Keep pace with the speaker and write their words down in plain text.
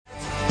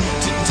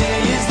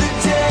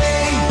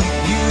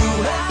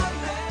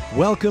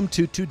Welcome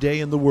to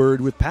Today in the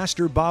Word with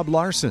Pastor Bob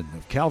Larson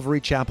of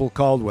Calvary Chapel,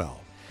 Caldwell.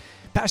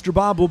 Pastor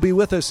Bob will be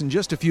with us in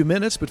just a few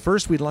minutes, but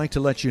first we'd like to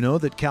let you know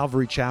that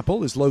Calvary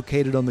Chapel is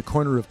located on the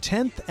corner of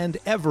 10th and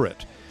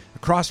Everett,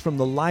 across from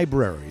the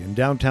library in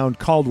downtown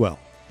Caldwell.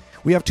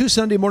 We have two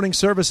Sunday morning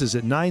services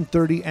at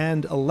 9:30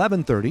 and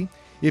 11:30.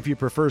 If you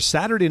prefer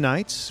Saturday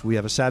nights, we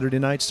have a Saturday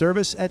night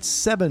service at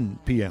 7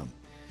 p.m.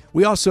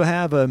 We also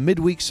have a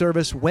midweek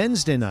service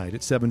Wednesday night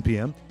at 7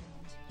 p.m.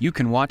 You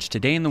can watch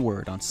Today in the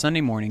Word on Sunday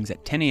mornings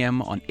at 10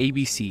 a.m. on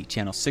ABC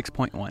Channel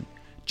 6.1.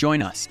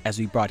 Join us as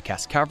we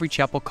broadcast Calvary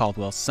Chapel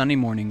Caldwell's Sunday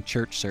morning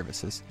church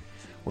services,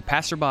 where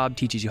Pastor Bob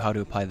teaches you how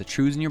to apply the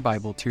truths in your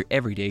Bible to your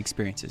everyday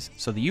experiences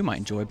so that you might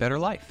enjoy a better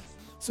life.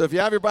 So if you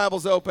have your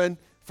Bibles open,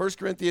 1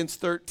 Corinthians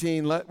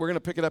 13, we're going to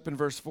pick it up in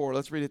verse 4.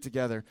 Let's read it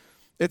together.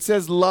 It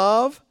says,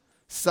 "Love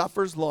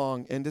suffers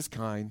long and is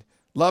kind.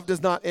 Love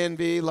does not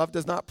envy. Love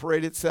does not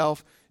parade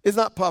itself, is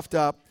not puffed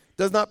up,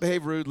 does not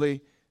behave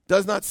rudely,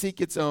 does not seek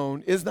its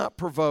own, is not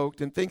provoked,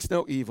 and thinks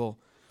no evil,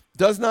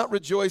 does not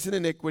rejoice in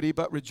iniquity,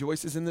 but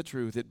rejoices in the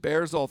truth. It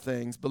bears all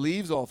things,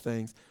 believes all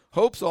things,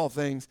 hopes all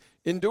things,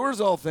 endures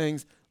all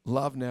things.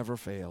 Love never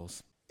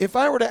fails." If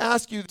I were to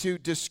ask you to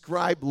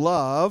describe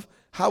love,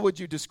 how would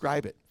you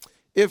describe it?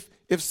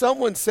 If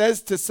someone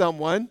says to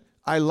someone,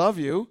 "I love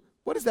you,"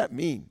 what does that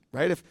mean,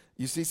 right? If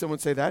you see someone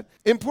say that.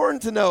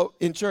 Important to note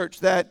in church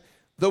that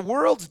the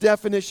world's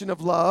definition of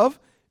love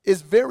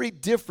is very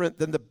different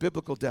than the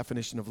biblical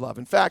definition of love.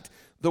 In fact,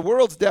 the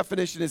world's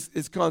definition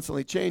is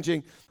constantly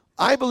changing.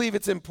 I believe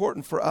it's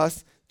important for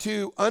us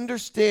to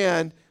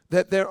understand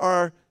that there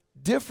are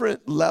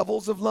different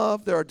levels of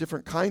love. There are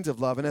different kinds of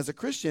love. And as a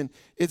Christian,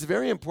 it's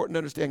very important to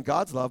understand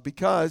God's love,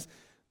 because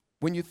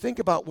when you think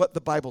about what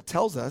the Bible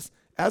tells us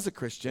as a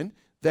Christian,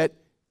 that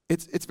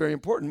it's very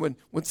important.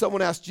 When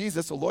someone asked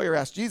Jesus, a lawyer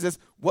asked Jesus,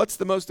 "What's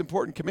the most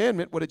important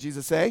commandment?" What did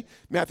Jesus say?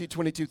 Matthew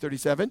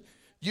 22:37.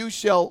 "You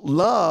shall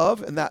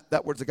love," and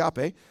that word's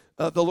agape,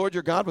 "the Lord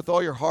your God with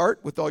all your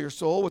heart, with all your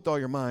soul, with all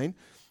your mind.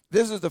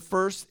 This is the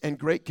first and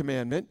great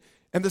commandment.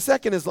 And the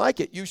second is like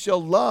it. You shall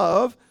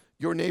love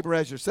your neighbor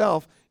as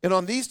yourself. And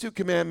on these two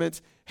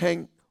commandments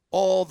hang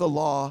all the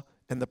law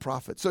and the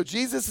prophets." So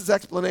Jesus'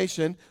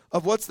 explanation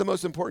of what's the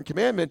most important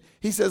commandment,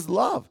 he says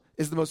love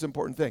is the most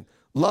important thing.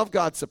 Love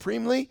God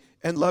supremely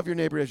and love your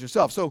neighbor as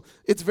yourself. So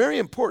it's very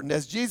important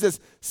as Jesus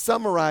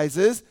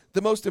summarizes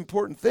the most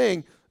important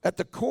thing at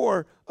the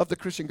core of the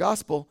Christian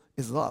gospel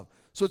is love.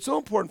 So it's so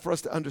important for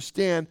us to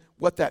understand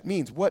what that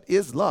means. What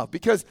is love?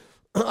 Because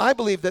I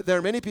believe that there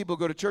are many people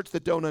who go to church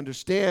that don't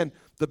understand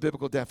the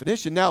biblical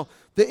definition. Now,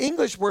 the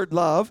English word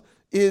love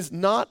is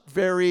not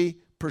very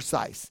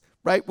precise,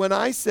 right? When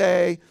I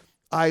say,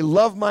 "I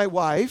love my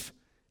wife,"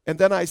 and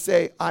then I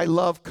say, "I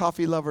love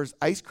Coffee Lovers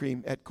ice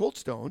cream at Cold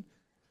Stone,"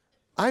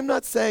 I'm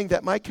not saying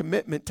that my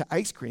commitment to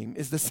ice cream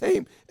is the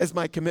same as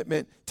my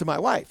commitment to my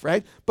wife,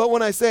 right? But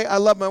when I say, "I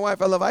love my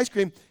wife, I love ice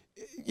cream,"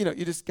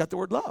 you just got the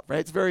word love, right?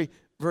 It's very,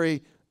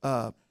 very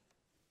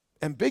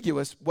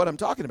ambiguous what I'm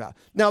talking about.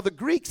 Now, the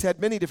Greeks had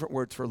many different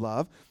words for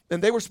love,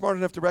 and they were smart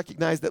enough to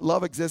recognize that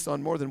love exists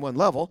on more than one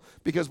level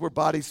because we're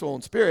body, soul,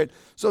 and spirit.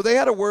 So they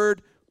had a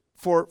word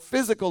for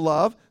physical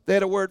love. They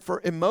had a word for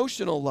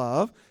emotional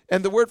love,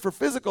 and the word for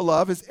physical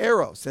love is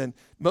eros, and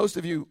most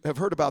of you have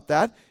heard about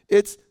that.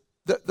 It's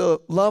the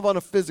love on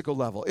a physical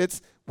level.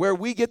 It's where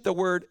we get the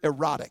word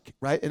erotic,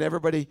 right? And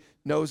everybody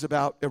knows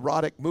about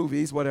erotic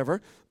movies,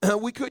 whatever.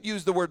 We could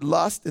use the word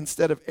lust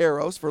instead of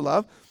eros for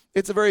love.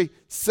 It's a very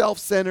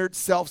self-centered,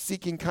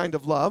 self-seeking kind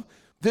of love.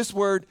 This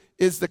word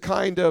is the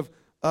kind of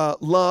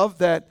love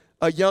that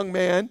a young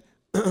man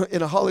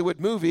in a Hollywood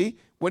movie,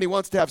 when he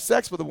wants to have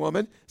sex with a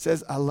woman,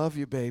 says, "I love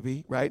you,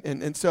 baby," right?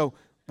 And so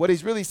what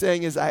he's really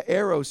saying is, "I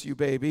eros you,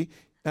 baby,"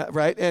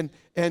 right?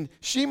 And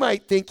she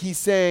might think he's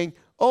saying,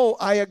 "Oh,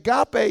 I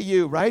agape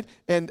you," right?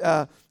 And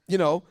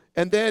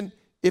then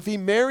if he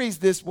marries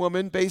this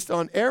woman based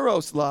on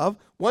eros love,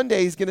 one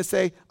day he's going to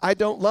say, "I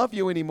don't love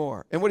you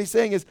anymore." And what he's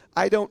saying is,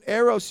 "I don't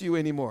eros you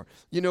anymore.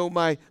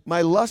 My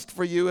lust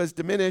for you has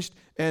diminished,"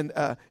 and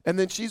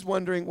then she's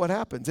wondering what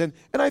happens. And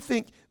I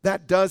think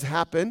that does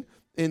happen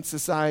in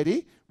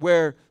society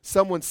where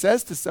someone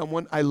says to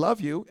someone, "I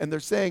love you," and they're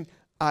saying,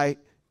 "I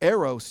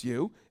eros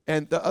you,"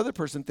 and the other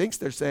person thinks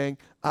they're saying,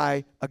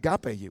 "I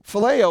agape you."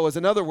 Phileo is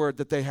another word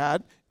that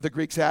the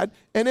Greeks had,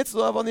 and it's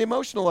love on the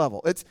emotional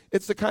level.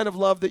 It's the kind of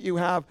love that you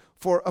have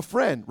for a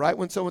friend, right?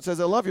 When someone says,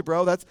 "I love you,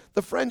 bro," that's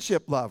the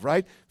friendship love,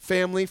 right?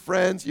 Family,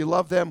 friends, you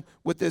love them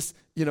with this,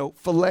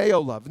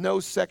 phileo love, no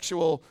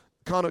sexual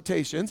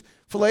connotations.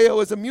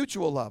 Phileo is a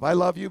mutual love. I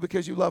love you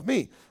because you love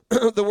me.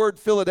 The word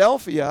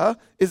Philadelphia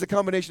is a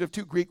combination of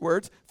two Greek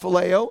words,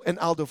 phileo and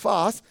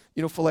aldophos.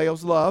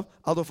 Phileo's love,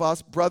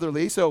 aldophos,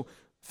 brotherly. So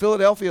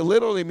Philadelphia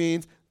literally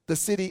means the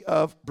city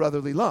of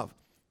brotherly love,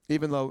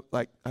 even though,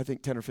 I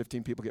think 10 or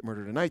 15 people get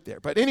murdered a night there.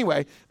 But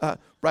anyway,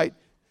 right,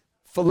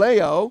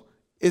 phileo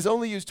is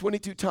only used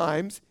 22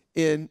 times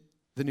in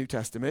the New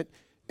Testament.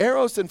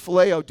 Eros and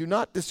phileo do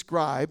not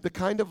describe the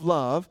kind of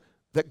love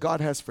that God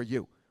has for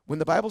you. When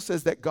the Bible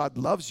says that God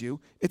loves you,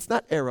 it's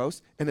not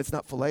eros and it's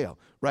not phileo,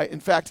 right? In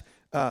fact,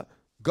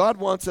 God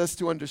wants us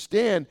to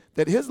understand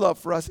that his love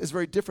for us is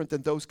very different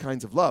than those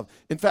kinds of love.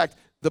 In fact,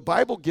 the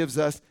Bible gives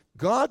us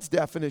God's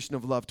definition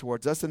of love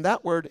towards us, and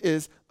that word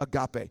is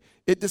agape.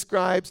 It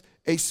describes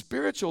a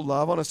spiritual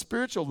love on a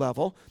spiritual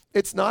level.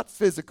 It's not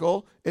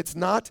physical. It's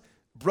not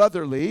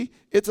brotherly.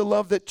 It's a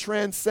love that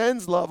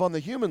transcends love on the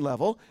human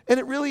level, and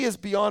it really is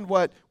beyond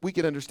what we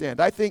can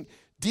understand. I think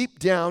deep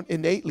down,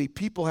 innately,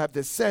 people have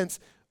this sense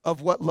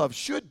of what love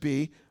should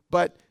be,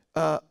 but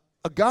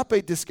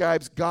agape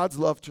describes God's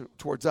love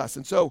towards us.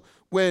 And so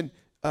when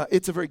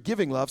it's a very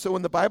giving love. So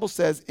when the Bible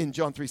says in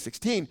John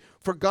 3:16,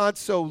 for God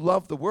so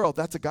loved the world,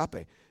 that's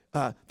agape,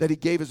 that he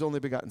gave his only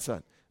begotten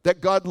son.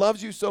 That God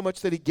loves you so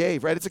much that he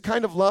gave, right? It's a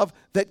kind of love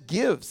that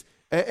gives.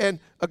 And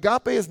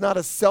agape is not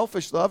a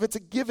selfish love, it's a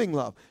giving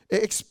love,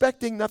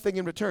 expecting nothing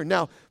in return.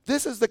 Now,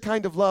 this is the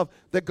kind of love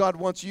that God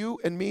wants you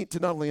and me to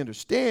not only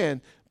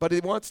understand, but he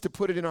wants to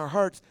put it in our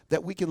hearts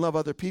that we can love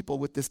other people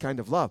with this kind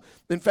of love.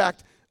 In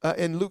fact,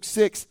 in Luke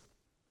 6,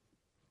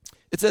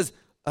 it says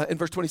in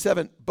verse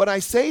 27, but I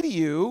say to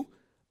you,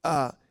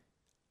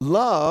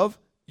 love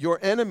your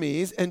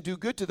enemies and do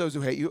good to those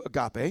who hate you,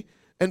 agape,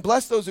 and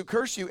bless those who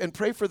curse you and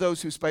pray for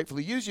those who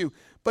spitefully use you.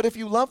 But if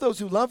you love those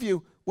who love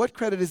you, what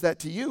credit is that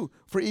to you?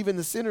 For even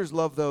the sinners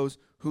love those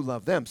who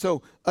love them.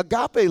 So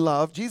agape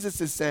love, Jesus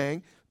is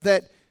saying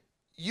that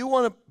you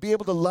want to be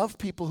able to love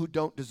people who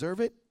don't deserve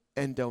it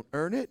and don't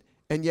earn it,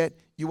 and yet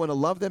you want to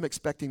love them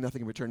expecting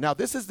nothing in return. Now,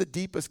 this is the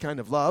deepest kind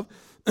of love,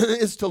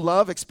 is to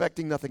love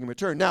expecting nothing in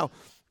return. Now,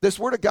 this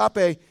word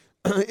agape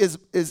is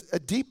a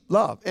deep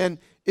love, and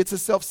it's a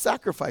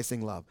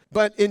self-sacrificing love.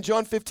 But in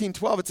John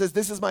 15:12, it says,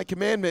 this is my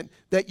commandment,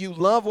 that you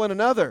love one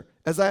another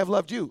as I have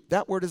loved you.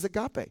 That word is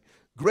agape.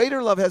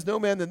 Greater love has no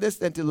man than this,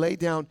 than to lay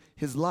down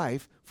his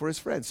life for his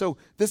friends. So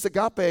this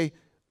agape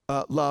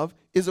love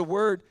is a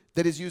word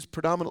that is used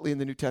predominantly in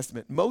the New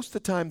Testament. Most of the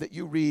time that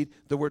you read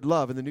the word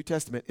love in the New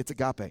Testament, it's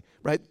agape,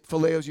 right?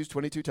 Phileo is used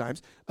 22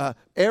 times.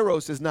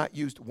 Eros is not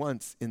used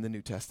once in the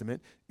New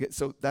Testament.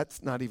 So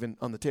that's not even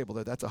on the table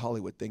there. That's a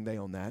Hollywood thing. They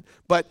own that.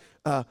 But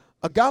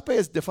agape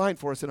is defined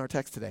for us in our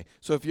text today.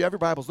 So if you have your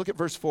Bibles, look at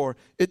verse 4.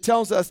 It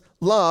tells us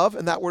love,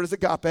 and that word is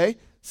agape,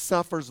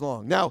 suffers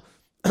long. Now,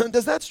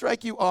 does that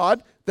strike you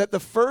odd that the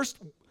first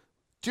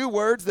two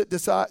words that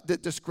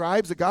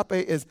describes agape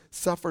is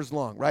suffers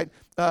long, right?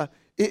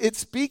 It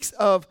speaks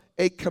of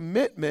a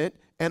commitment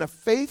and a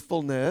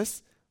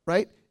faithfulness,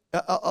 right?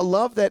 A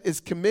love that is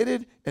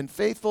committed and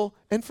faithful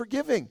and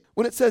forgiving.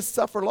 When it says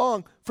suffer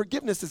long,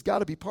 forgiveness has got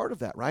to be part of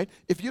that, right?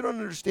 If you don't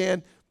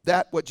understand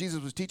that, what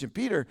Jesus was teaching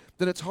Peter,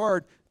 then it's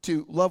hard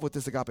to love with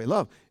this agape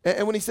love.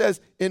 And when he says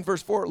in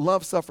verse 4,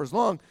 love suffers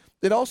long,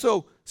 it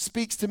also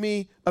speaks to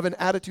me of an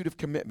attitude of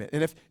commitment.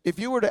 And if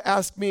you were to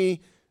ask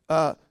me,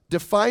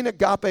 define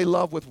agape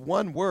love with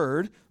one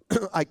word,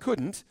 I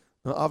couldn't.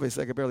 Well,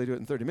 obviously, I could barely do it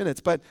in 30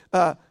 minutes. But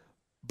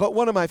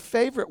one of my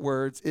favorite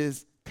words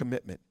is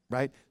commitment,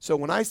 right? So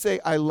when I say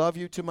I love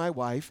you to my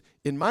wife,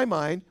 in my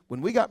mind,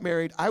 when we got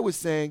married, I was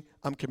saying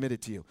I'm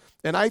committed to you.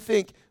 And I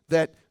think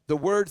that the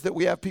words that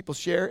we have people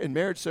share in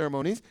marriage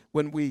ceremonies,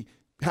 when we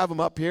have them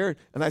up here,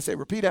 and I say,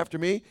 repeat after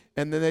me,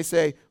 and then they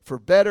say, for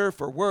better,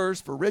 for worse,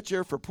 for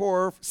richer, for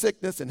poorer, for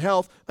sickness and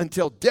health,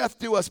 until death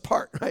do us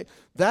part, right?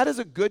 That is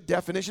a good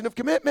definition of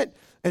commitment.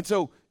 And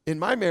so in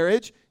my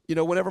marriage,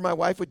 whenever my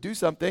wife would do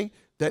something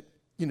that,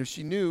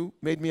 she knew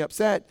made me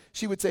upset,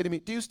 she would say to me,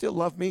 do you still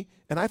love me?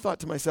 And I thought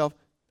to myself,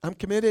 I'm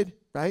committed,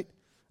 right?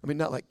 I mean,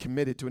 not like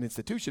committed to an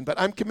institution, but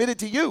I'm committed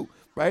to you,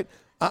 right?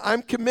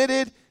 I'm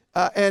committed,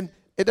 and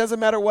it doesn't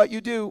matter what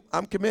you do,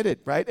 I'm committed,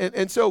 right?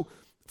 And so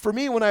for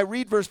me, when I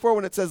read verse 4,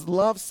 when it says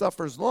love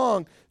suffers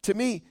long, to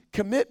me,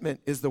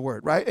 commitment is the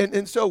word, right?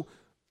 And so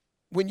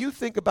when you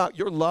think about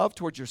your love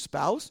towards your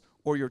spouse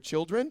or your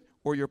children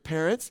or your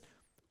parents,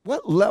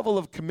 what level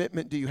of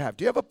commitment do you have?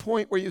 Do you have a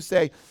point where you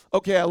say,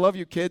 okay, I love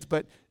you kids,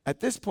 but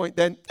at this point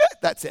then,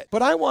 that's it.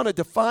 But I want to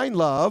define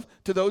love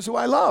to those who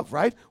I love,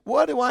 right?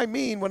 What do I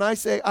mean when I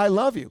say I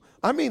love you?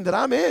 I mean that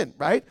I'm in,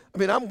 right? I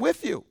mean, I'm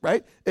with you,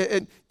 right?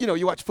 And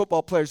you watch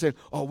football players say,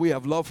 oh, we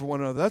have love for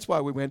one another. That's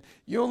why we win.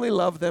 You only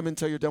love them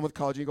until you're done with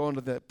college. You go into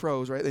the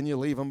pros, right? Then you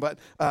leave them. But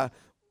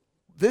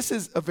this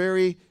is a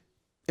very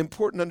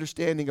important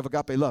understanding of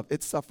agape love.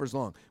 It suffers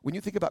long. When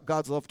you think about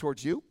God's love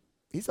towards you,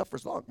 he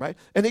suffers long, right?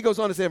 And he goes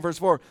on to say in verse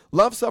 4,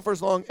 love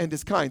suffers long and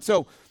is kind.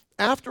 So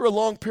after a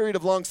long period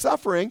of long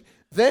suffering,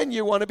 then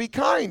you want to be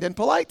kind and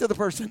polite to the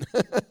person.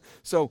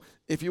 So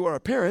if you are a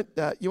parent,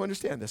 you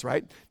understand this,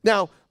 right?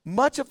 Now,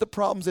 much of the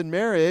problems in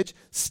marriage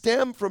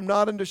stem from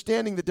not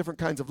understanding the different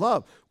kinds of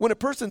love. When a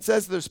person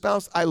says to their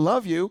spouse, I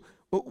love you,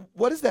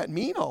 what does that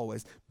mean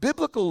always?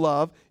 Biblical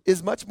love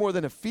is much more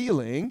than a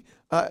feeling.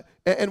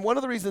 And one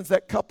of the reasons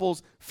that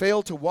couples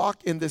fail to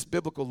walk in this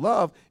biblical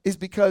love is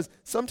because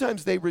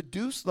sometimes they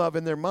reduce love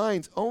in their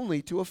minds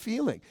only to a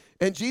feeling.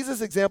 And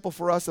Jesus' example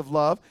for us of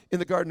love in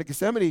the Garden of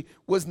Gethsemane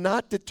was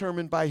not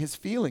determined by his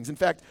feelings. In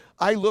fact,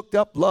 I looked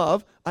up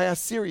love. I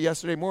asked Siri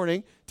yesterday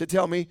morning to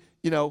tell me,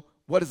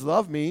 what does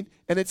love mean?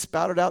 And it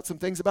spouted out some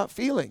things about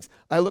feelings.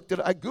 I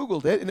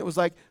Googled it, and it was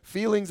like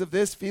feelings of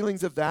this,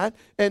 feelings of that.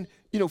 And,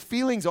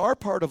 feelings are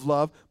part of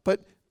love,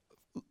 but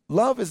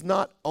love is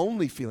not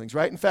only feelings,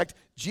 right? In fact,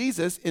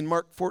 Jesus, in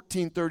Mark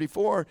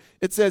 14:34,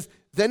 it says,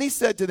 then he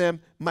said to them,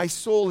 my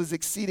soul is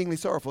exceedingly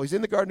sorrowful. He's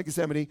in the Garden of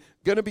Gethsemane,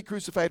 going to be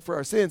crucified for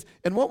our sins.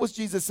 And what was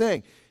Jesus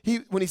saying?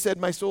 When he said,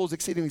 my soul is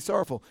exceedingly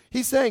sorrowful,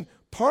 he's saying,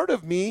 part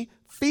of me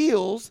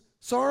feels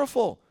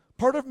sorrowful.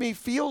 Part of me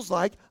feels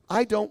like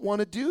I don't want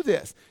to do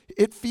this.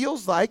 It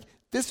feels like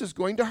this is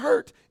going to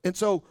hurt. And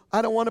so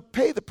I don't want to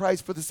pay the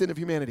price for the sin of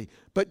humanity.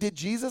 But did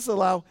Jesus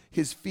allow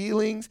his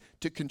feelings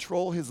to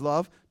control his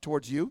love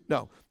towards you?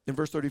 No. In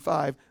verse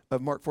 35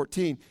 of Mark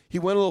 14, he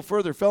went a little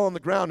further, fell on the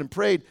ground and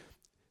prayed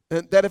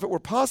that if it were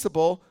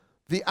possible,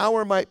 the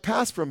hour might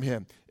pass from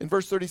him. In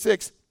verse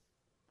 36,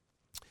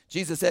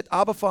 Jesus said,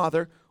 Abba,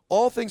 Father,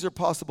 all things are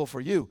possible for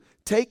you.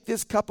 Take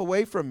this cup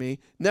away from me.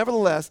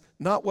 Nevertheless,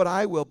 not what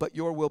I will, but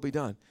your will be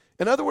done.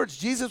 In other words,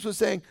 Jesus was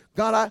saying,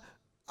 God,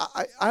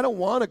 I don't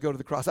want to go to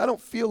the cross. I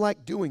don't feel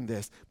like doing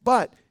this.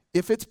 But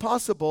if it's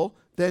possible,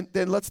 then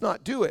let's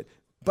not do it.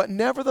 But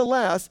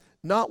nevertheless,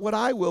 not what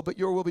I will, but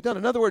your will be done.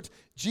 In other words,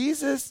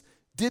 Jesus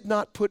did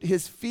not put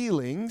his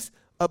feelings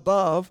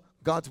above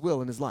God's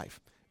will in his life.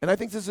 And I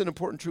think this is an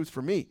important truth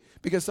for me,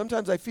 because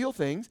sometimes I feel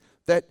things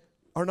that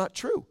are not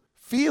true.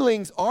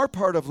 Feelings are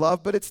part of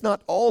love, but it's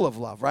not all of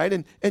love, right?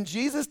 And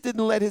Jesus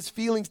didn't let his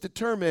feelings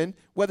determine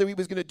whether he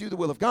was going to do the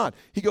will of God.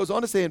 He goes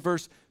on to say in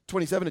verse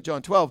 27 of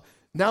John 12,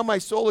 now my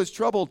soul is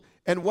troubled,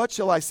 and what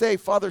shall I say?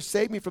 Father,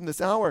 save me from this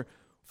hour.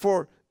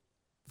 For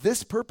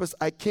this purpose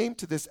I came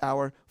to this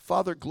hour.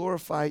 Father,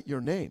 glorify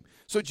your name.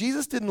 So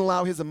Jesus didn't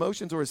allow his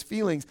emotions or his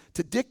feelings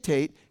to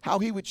dictate how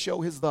he would show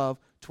his love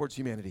towards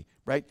humanity,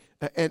 right?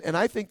 And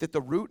I think that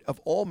the root of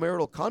all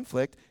marital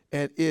conflict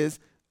is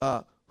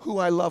who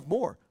I love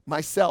more,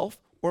 myself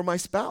or my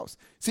spouse.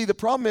 See, the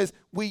problem is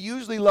we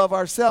usually love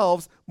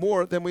ourselves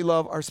more than we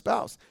love our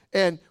spouse.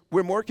 And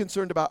we're more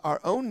concerned about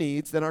our own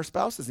needs than our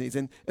spouse's needs.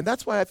 And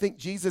that's why I think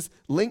Jesus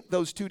linked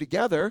those two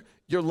together,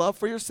 your love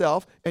for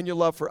yourself and your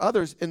love for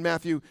others, in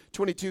Matthew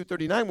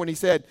 22:39, when he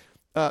said,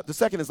 the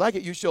second is like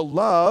it, you shall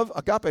love,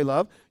 agape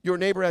love, your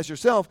neighbor as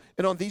yourself,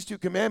 and on these two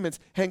commandments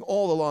hang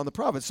all the law and the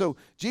prophets. So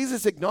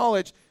Jesus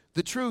acknowledged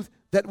the truth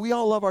that we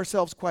all love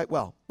ourselves quite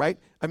well, right?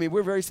 I mean,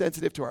 we're very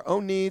sensitive to our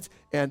own needs,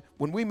 and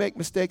when we make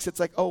mistakes, it's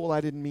like, oh, well,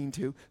 I didn't mean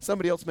to.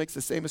 Somebody else makes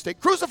the same mistake.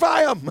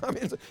 Crucify him!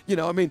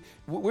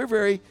 We're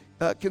very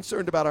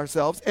concerned about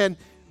ourselves, and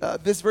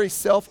this very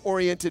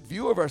self-oriented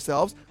view of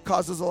ourselves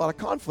causes a lot of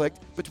conflict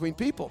between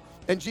people.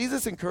 And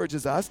Jesus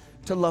encourages us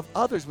to love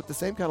others with the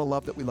same kind of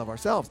love that we love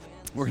ourselves.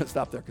 We're going to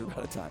stop there because we're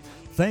out of time.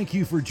 Thank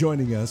you for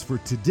joining us for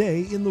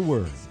Today in the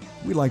Word.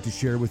 We'd like to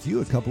share with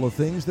you a couple of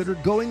things that are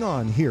going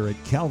on here at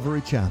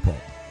Calvary Chapel.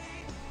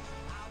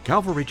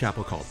 Calvary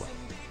Chapel Caldwell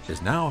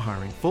is now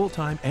hiring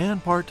full-time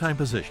and part-time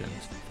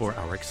positions for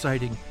our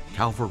exciting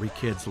Calvary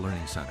Kids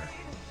Learning Center.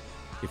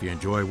 If you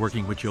enjoy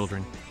working with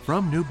children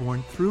from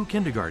newborn through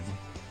kindergarten,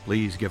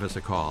 please give us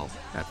a call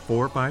at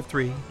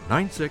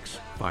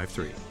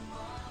 453-9653.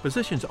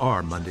 Positions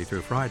are Monday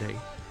through Friday,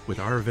 with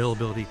our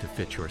availability to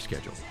fit your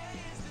schedule.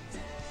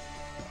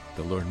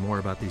 To learn more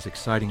about these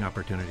exciting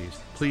opportunities,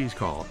 please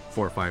call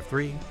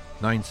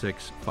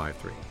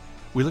 453-9653.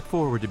 We look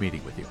forward to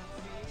meeting with you.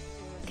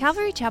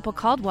 Calvary Chapel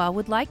Caldwell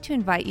would like to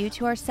invite you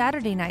to our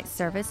Saturday night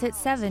service at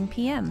 7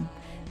 p.m.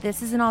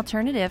 This is an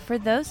alternative for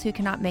those who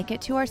cannot make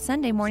it to our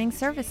Sunday morning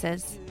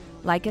services.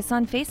 Like us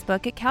on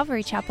Facebook at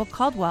Calvary Chapel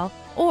Caldwell,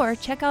 or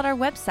check out our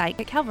website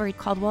at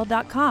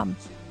calvarycaldwell.com.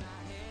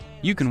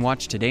 You can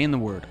watch Today in the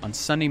Word on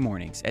Sunday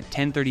mornings at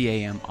 10:30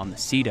 a.m. on the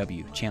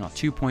CW, Channel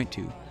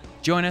 2.2.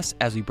 Join us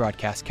as we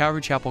broadcast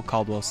Calvary Chapel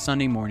Caldwell's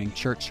Sunday morning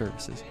church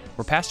services,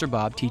 where Pastor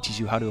Bob teaches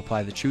you how to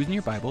apply the truths in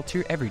your Bible to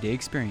your everyday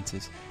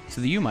experiences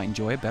so that you might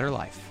enjoy a better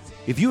life.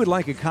 If you would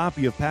like a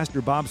copy of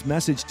Pastor Bob's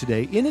message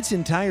today in its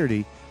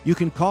entirety, you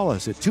can call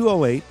us at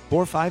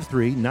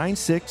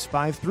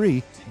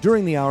 208-453-9653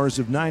 during the hours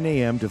of 9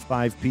 a.m. to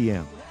 5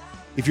 p.m.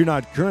 If you're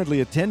not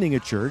currently attending a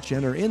church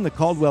and are in the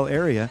Caldwell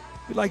area,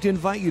 we'd like to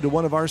invite you to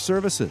one of our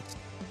services.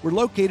 We're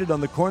located on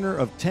the corner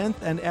of 10th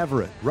and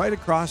Everett, right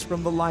across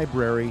from the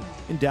library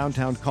in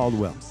downtown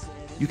Caldwell.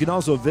 You can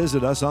also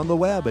visit us on the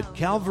web at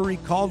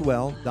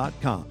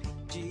calvarycaldwell.com.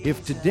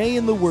 If Today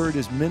in the Word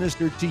is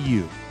ministered to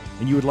you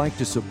and you would like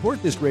to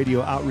support this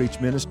radio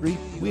outreach ministry,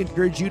 we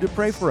encourage you to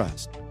pray for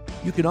us.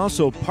 You can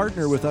also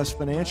partner with us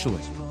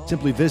financially.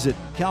 Simply visit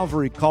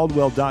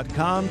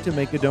calvarycaldwell.com to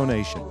make a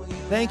donation.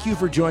 Thank you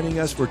for joining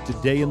us for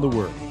Today in the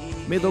Word.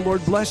 May the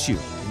Lord bless you,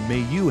 and may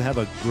you have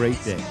a great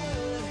day.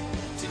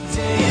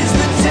 Today is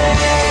the day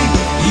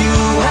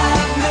you